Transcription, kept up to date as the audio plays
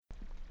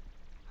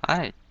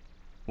Hi,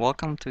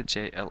 welcome to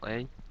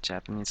JLA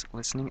Japanese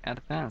Listening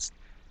Advanced.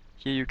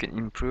 Here you can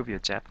improve your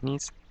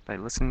Japanese by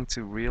listening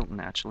to real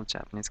natural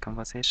Japanese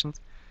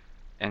conversations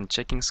and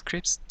checking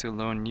scripts to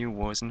learn new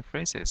words and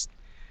phrases.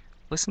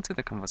 Listen to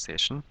the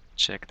conversation,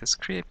 check the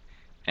script,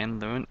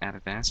 and learn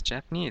advanced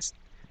Japanese.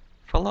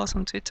 Follow us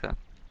on Twitter,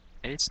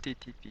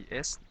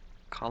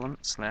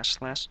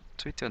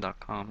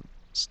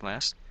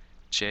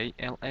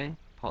 https://twitter.com/JLA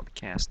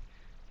podcast.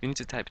 You need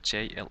to type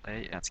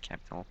JLA as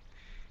capital,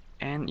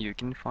 and you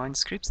can find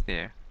scripts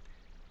there.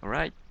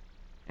 Alright,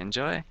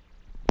 enjoy!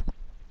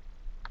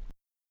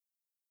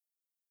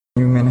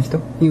 有名な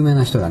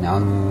人だね。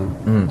ん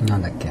な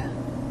んだっけ、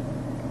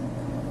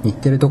日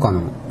テレとか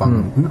の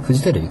番組、フ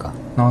ジテレビか、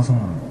あ、そう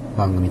なの。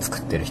番組作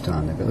ってる人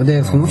なんだけど、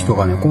でその人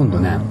がね、今度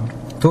ね、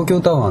東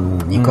京タワーの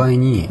2階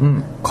に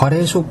カレ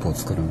ーショップを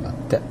作るんだっ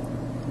て。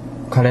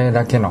カレー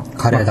だけの。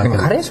カレーだけの、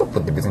でもカレーショッ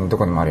プって別にど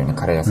こにもあるよね、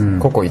カレー屋さん。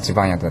ここ一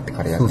番屋だって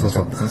カレー屋さんでしょ。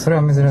そう別にそれ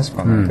は珍しく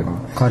はないけども。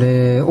カ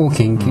レーを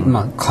研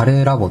究、カ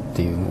レーラボっ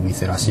ていうお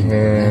店らしいんだ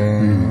よ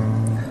ね。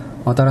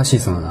新しい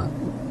その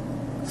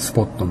ス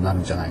ポットにな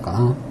るんじゃないか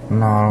な。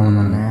なるほど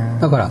ね。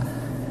だから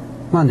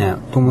まあね、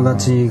友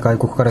達外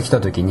国から来た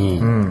時に、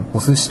お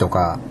寿司と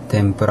か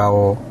天ぷら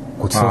を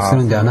ご馳走す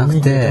るんではなく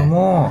て、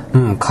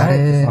カ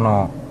レ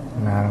ー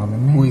なるほど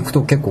ね。を行く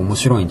と結構面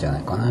白いんじゃな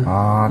いかな。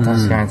ああ、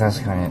確かに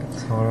確かに。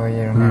それを言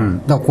えるね。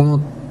だからこ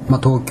の、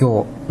東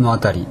京のあ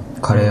たり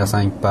カレー屋さ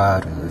んいっぱいあ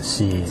る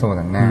し、そう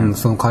だね。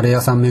そのカレー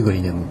屋さん巡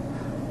りでも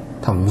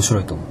多分面白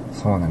いと思う。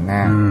そうだ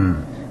ね。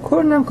こ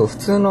れなんか普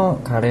通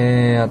のカレ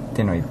ー屋っ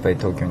ていうのいっぱい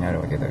東京にあ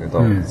るわけだけ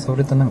ど、そ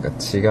れとなんか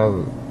違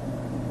う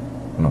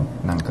の、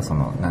なんかそ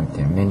のなん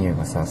ていうメニュー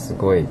がさ、す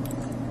ごい、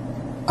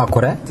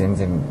これ全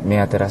然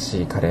目新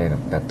しいカレ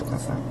ーだとか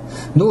さ、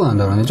どうなん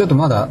だろうね。ちょっと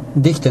まだ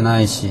できてな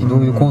いし、ど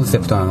ういうコンセ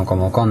プトなのか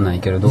も分かんない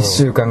けれど、1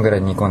週間ぐら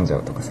い煮込んじゃ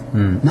うとかさ、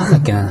なんだ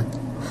っけな、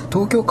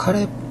東京カ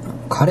レー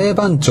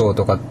番長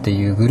とかって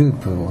いうグルー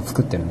プを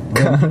作ってるん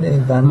で、カレ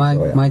ー番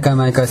長や毎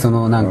回そ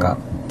のなんか、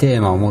テ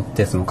ーマを持っ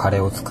てそのカ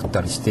レーを作っ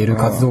たりしている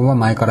活動は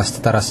前からし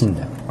てたらしいん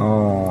だよ。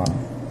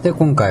で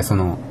今回そ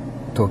の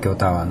東京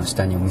タワーの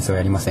下にお店を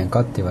やりませんか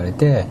って言われ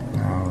て、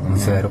お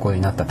店をやること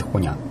になったって、ここ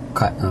には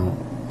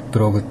ブ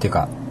ログっていう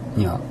か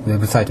にはウェ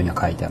ブサイトには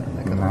書いてあるん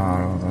だけど。な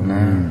るほど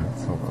ね。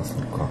そうかそう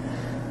か。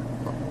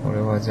これ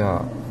はじゃ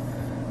あ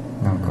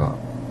なんか、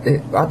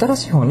新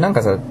しい方なん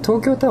かさ、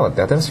東京タワーっ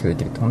て新しくで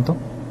きるって本当？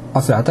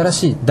それ新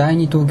しい第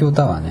二東京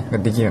タワーね。が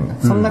できるんだ。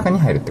その中に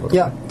入るってこと？い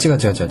や違う。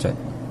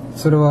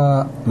それ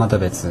はまた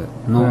別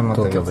の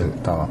東京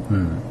タワ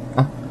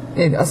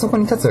ー。あそこ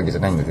に立つわけじゃ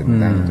ないんだ、第二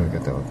東京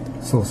タワーって。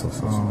そう。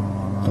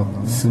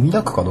墨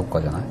田区かどっ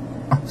かじゃない？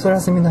それ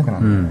は墨田区な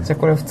んだ。じゃあ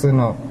これは普通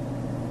の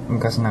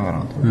昔ながら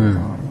の東京タワー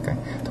の2階。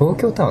東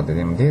京タワーって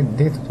でもデ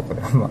ートとか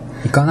であんま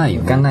行かない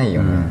よね。行かない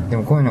よね。で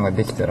もこういうのが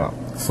できたら、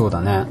そう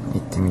だね。行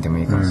ってみても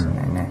いいかもしれ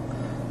ないね。